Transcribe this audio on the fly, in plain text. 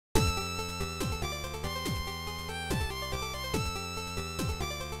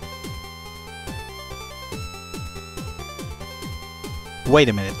Wait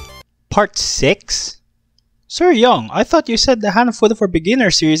a minute. Part 6? Sir Young, I thought you said the Hanafuda for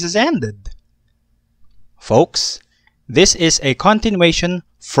Beginners series has ended. Folks, this is a continuation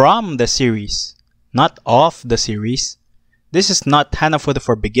from the series, not of the series. This is not Hanafuda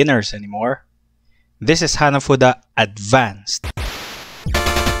for Beginners anymore. This is Hanafuda Advanced.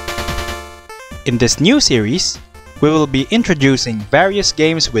 In this new series, we will be introducing various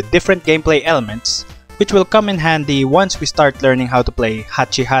games with different gameplay elements, which will come in handy once we start learning how to play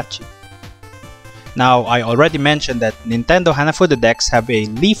hachi-hachi. Now, I already mentioned that Nintendo Hanafuda decks have a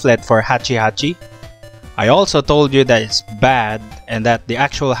leaflet for hachi-hachi. I also told you that it's bad and that the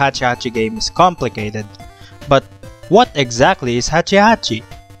actual hachi-hachi game is complicated. But what exactly is hachi-hachi?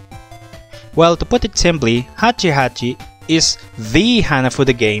 Well, to put it simply, hachi-hachi is the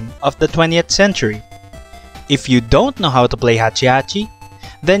Hanafuda game of the 20th century. If you don't know how to play hachi-hachi,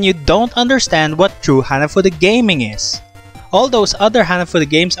 then you don't understand what true Hanafuda gaming is. All those other Hanafuda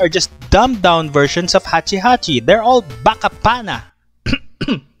games are just dumbed down versions of hachi-hachi. They're all Bakappana.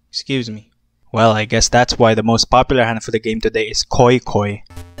 Excuse me. Well, I guess that's why the most popular Hanafuda game today is Koi Koi.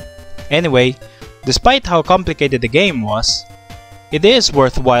 Anyway, despite how complicated the game was, it is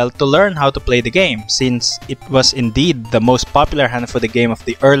worthwhile to learn how to play the game since it was indeed the most popular Hanafuda game of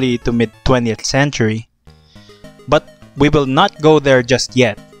the early to mid 20th century. But we will not go there just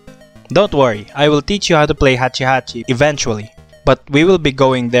yet. Don't worry, I will teach you how to play hachi-hachi eventually, but we will be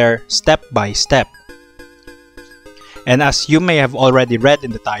going there step by step. And as you may have already read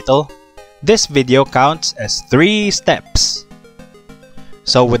in the title, this video counts as 3 steps.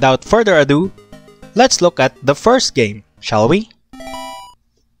 So without further ado, let's look at the first game, shall we?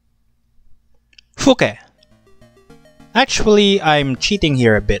 Fuke. Actually, I'm cheating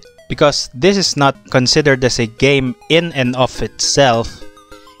here a bit, because this is not considered as a game in and of itself.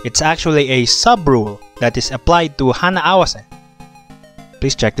 It's actually a sub-rule that is applied to Hana-Awase.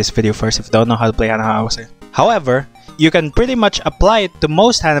 Please check this video first if you don't know how to play Hana-Awase. However, you can pretty much apply it to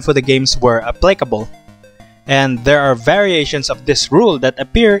most Hanafuda games where applicable. And there are variations of this rule that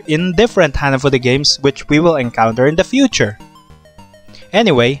appear in different Hanafuda games which we will encounter in the future.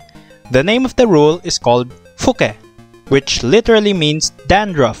 Anyway, the name of the rule is called Fuke, which literally means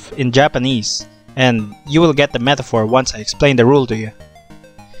dandruff in Japanese, and you will get the metaphor once I explain the rule to you.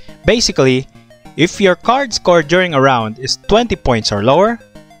 Basically, if your card score during a round is 20 points or lower,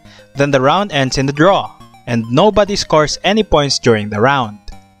 then the round ends in the draw, and nobody scores any points during the round.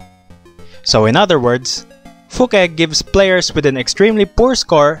 So in other words, Fuke gives players with an extremely poor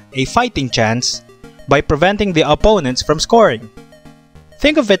score a fighting chance by preventing the opponents from scoring.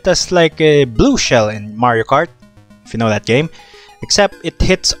 Think of it as like a blue shell in Mario Kart, if you know that game, except it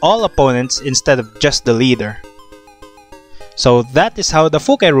hits all opponents instead of just the leader. So that is how the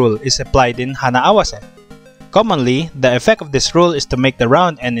Fuke rule is applied in Hana-Awase. Commonly, the effect of this rule is to make the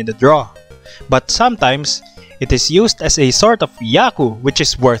round end in the draw, but sometimes it is used as a sort of yaku, which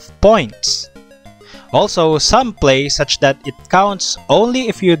is worth points. Also, some play such that it counts only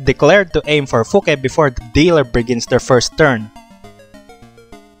if you declared to aim for Fuke before the dealer begins their first turn.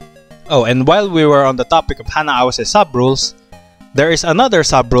 Oh, and while we were on the topic of Hana-Awase sub-rules, there is another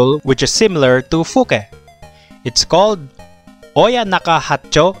sub-rule which is similar to Fuke. It's called Oya Naka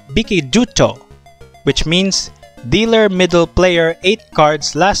Hacho Biki Jucho, which means dealer middle player 8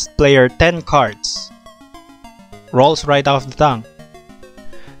 cards, last player 10 cards. Rolls right off the tongue.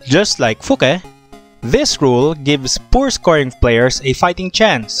 Just like Fuke, this rule gives poor scoring players a fighting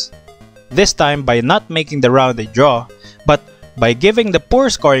chance. This time by not making the round a draw, but by giving the poor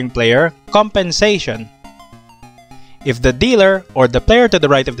scoring player compensation. If the dealer or the player to the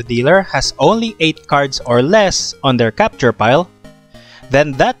right of the dealer has only 8 cards or less on their capture pile,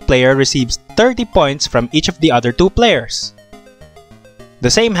 then that player receives 30 points from each of the other 2 players. The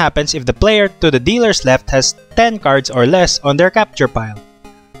same happens if the player to the dealer's left has 10 cards or less on their capture pile.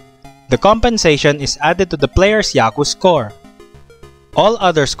 The compensation is added to the player's yaku score. All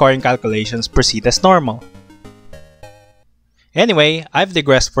other scoring calculations proceed as normal. Anyway, I've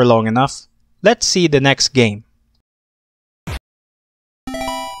digressed for long enough. Let's see the next game.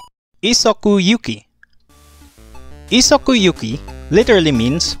 Issoku Yuki. Issoku Yuki literally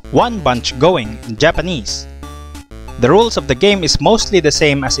means one bunch going in Japanese. The rules of the game is mostly the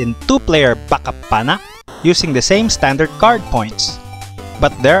same as in 2-player Bakappana, using the same standard card points.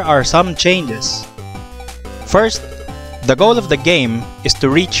 But there are some changes. First, the goal of the game is to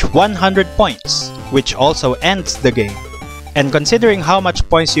reach 100 points, which also ends the game. And considering how much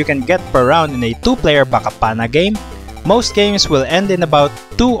points you can get per round in a 2-player Bakappana game, most games will end in about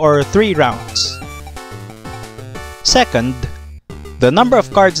 2 or 3 rounds. Second, the number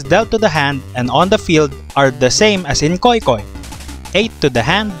of cards dealt to the hand and on the field are the same as in Koi Koi. 8 to the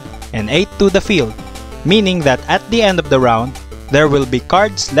hand and 8 to the field, meaning that at the end of the round, there will be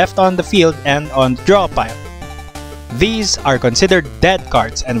cards left on the field and on the draw pile. These are considered dead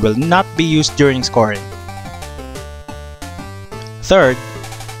cards and will not be used during scoring. Third,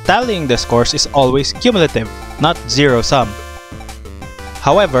 tallying the scores is always cumulative, not zero-sum.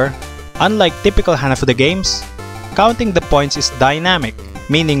 However, unlike typical Hanafuda games, counting the points is dynamic,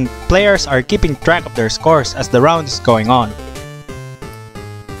 meaning players are keeping track of their scores as the round is going on.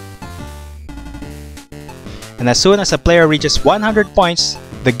 And as soon as a player reaches 100 points,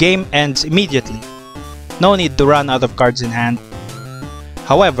 the game ends immediately. No need to run out of cards in hand.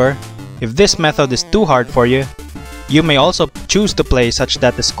 However, if this method is too hard for you, you may also choose to play such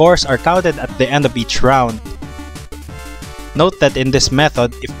that the scores are counted at the end of each round. Note that in this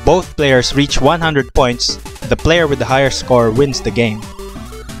method, if both players reach 100 points, the player with the higher score wins the game.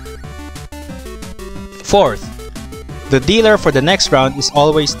 Fourth, the dealer for the next round is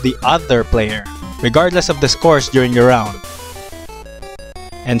always the other player, regardless of the scores during the round.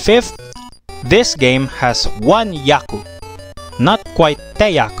 And fifth, this game has one yaku. Not quite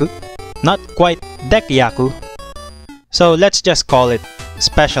teiyaku, not quite dekiyaku, so let's just call it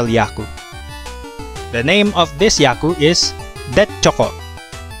special yaku. The name of this yaku is Detchoko.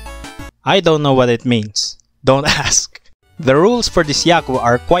 I don't know what it means, don't ask. The rules for this yaku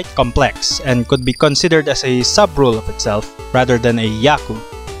are quite complex and could be considered as a sub-rule of itself rather than a yaku.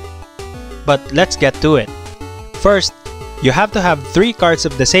 But let's get to it. First, you have to have 3 cards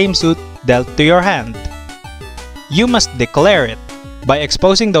of the same suit dealt to your hand. You must declare it by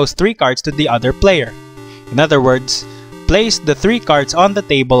exposing those 3 cards to the other player. In other words, place the 3 cards on the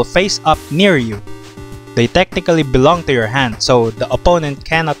table face up near you. They technically belong to your hand, so the opponent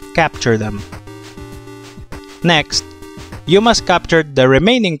cannot capture them. Next, you must capture the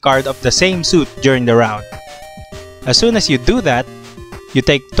remaining card of the same suit during the round. As soon as you do that, you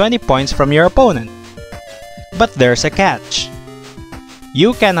take 20 points from your opponent. But there's a catch.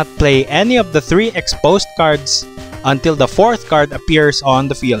 You cannot play any of the 3 exposed cards until the 4th card appears on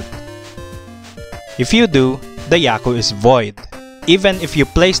the field. If you do, the yaku is void. Even if you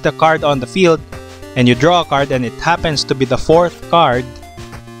place the card on the field and you draw a card and it happens to be the 4th card,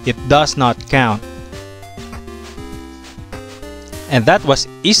 it does not count. And that was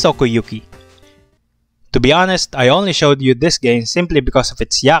Issoku Yuki. To be honest, I only showed you this game simply because of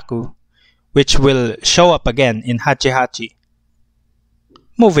its yaku, which will show up again in hachi-hachi.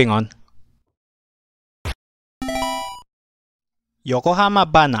 Moving on.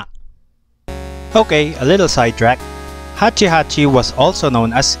 Yokohama-Bana. Okay, a little sidetrack. Hachi-hachi was also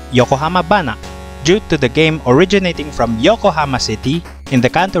known as Yokohama-Bana due to the game originating from Yokohama City in the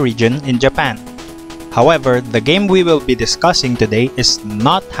Kanto region in Japan. However, the game we will be discussing today is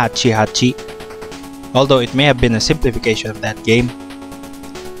not hachi-hachi, although it may have been a simplification of that game.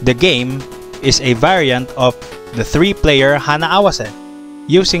 The game is a variant of the 3-player Hana-Awase,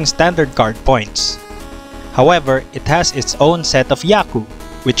 using standard card points. However, it has its own set of yaku,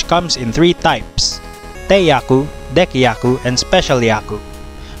 which comes in 3 types: teiyaku, dekiyaku, and special yaku.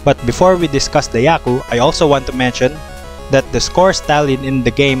 But before we discuss the yaku, I also want to mention that the scores tallied in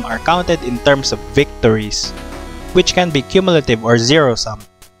the game are counted in terms of victories, which can be cumulative or zero-sum.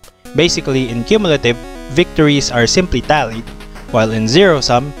 Basically, in cumulative, victories are simply tallied, while in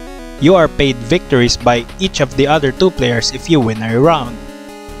zero-sum, you are paid victories by each of the other 2 players if you win a round.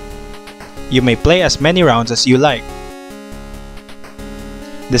 You may play as many rounds as you like.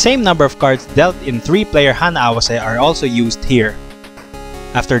 The same number of cards dealt in 3-player Hana-Awase are also used here.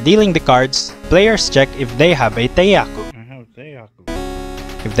 After dealing the cards, players check if they have a teiyaku.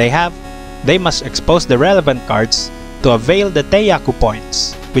 If they have, they must expose the relevant cards to avail the teiyaku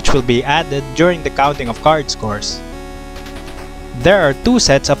points, which will be added during the counting of card scores. There are 2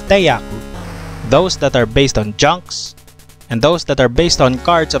 sets of teiyaku, those that are based on junks, and those that are based on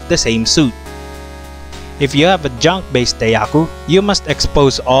cards of the same suit. If you have a junk-based teiyaku, you must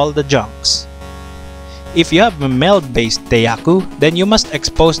expose all the junks. If you have a meld-based teiyaku, then you must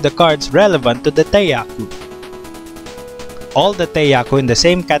expose the cards relevant to the teiyaku. All the teiyaku in the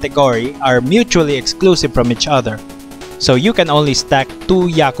same category are mutually exclusive from each other, so you can only stack 2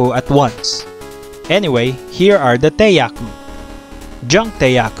 yaku at once. Anyway, here are the teiyaku. Junk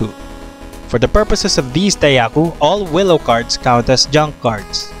teiyaku. For the purposes of these teiyaku, all willow cards count as junk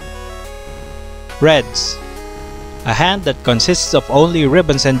cards. Reds. A hand that consists of only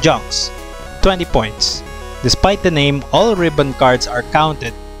ribbons and junks. 20 points. Despite the name, all ribbon cards are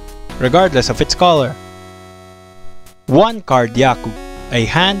counted, regardless of its color. 1 card yaku. A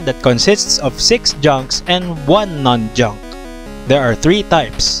hand that consists of 6 junks and 1 non-junk. There are 3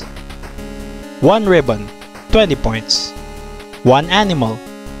 types. 1 ribbon, 20 points. 1 animal,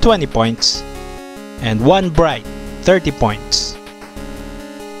 20 points, and 1 bright, 30 points.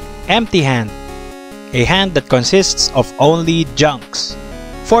 Empty hand, a hand that consists of only junks,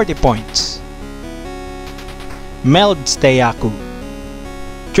 40 points. Meld Steiyaku,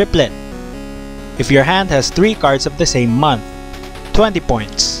 triplet, if your hand has 3 cards of the same month, 20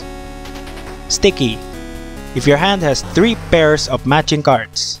 points. Sticky, if your hand has 3 pairs of matching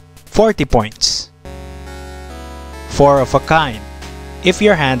cards, 40 points. 4 of a kind, if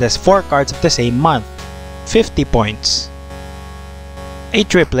your hand has 4 cards of the same month, 50 points. A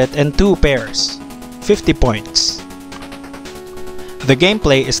triplet and 2 pairs, 50 points. The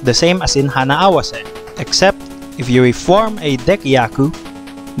gameplay is the same as in Hana-Awase, except if you reform a Dekiyaku,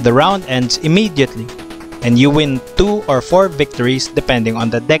 the round ends immediately, and you win 2 or 4 victories depending on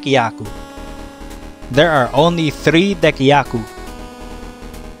the Dekiyaku. There are only 3 Dekiyaku.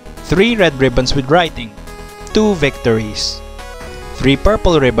 3 red ribbons with writing, 2 victories. 3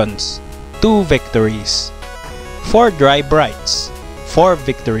 purple ribbons, 2 victories. 4 dry brights, 4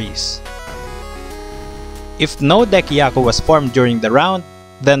 victories. If no Dekiyaku was formed during the round,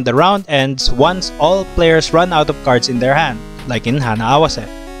 then the round ends once all players run out of cards in their hand, like in Hana-Awase.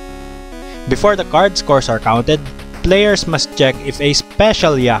 Before the card scores are counted, players must check if a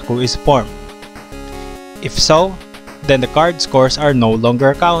special Yaku is formed. If so, then the card scores are no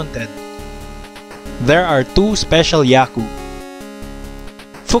longer counted. There are 2 special Yaku.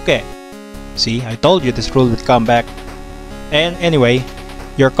 Fuke. See, I told you this rule would come back. And anyway,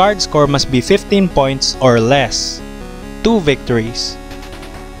 your card score must be 15 points or less. 2 victories.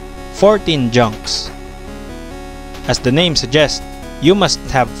 14 junks. As the name suggests, you must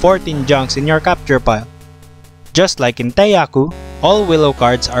have 14 junks in your capture pile. Just like in Teiyaku, all willow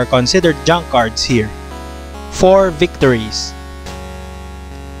cards are considered junk cards here. 4 victories.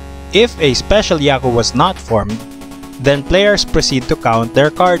 If a special Yaku was not formed, then players proceed to count their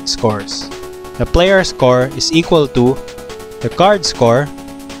card scores. The player score is equal to the card score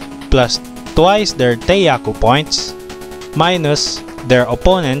plus twice their Teiyaku points minus their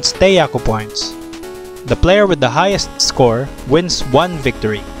opponent's Teiyaku points. The player with the highest score wins 1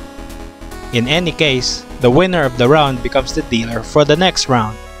 victory. In any case, the winner of the round becomes the dealer for the next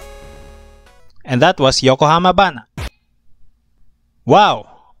round. And that was Yokohama-Bana. Wow!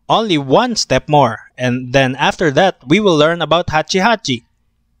 Only 1 step more, and then after that we will learn about hachi-hachi.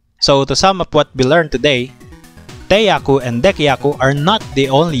 So to sum up what we learned today, Teiyaku and Dekiyaku are not the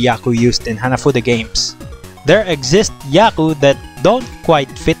only Yaku used in Hanafuda games. There exist Yaku that don't quite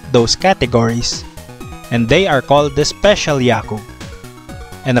fit those categories, and they are called the special Yaku.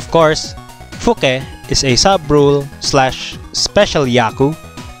 And of course, Fuke is a sub-rule / special Yaku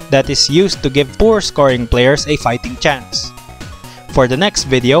that is used to give poor scoring players a fighting chance. For the next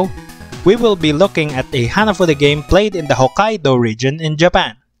video, we will be looking at a Hanafuda game played in the Hokkaido region in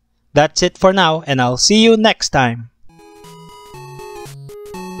Japan. That's it for now, and I'll see you next time.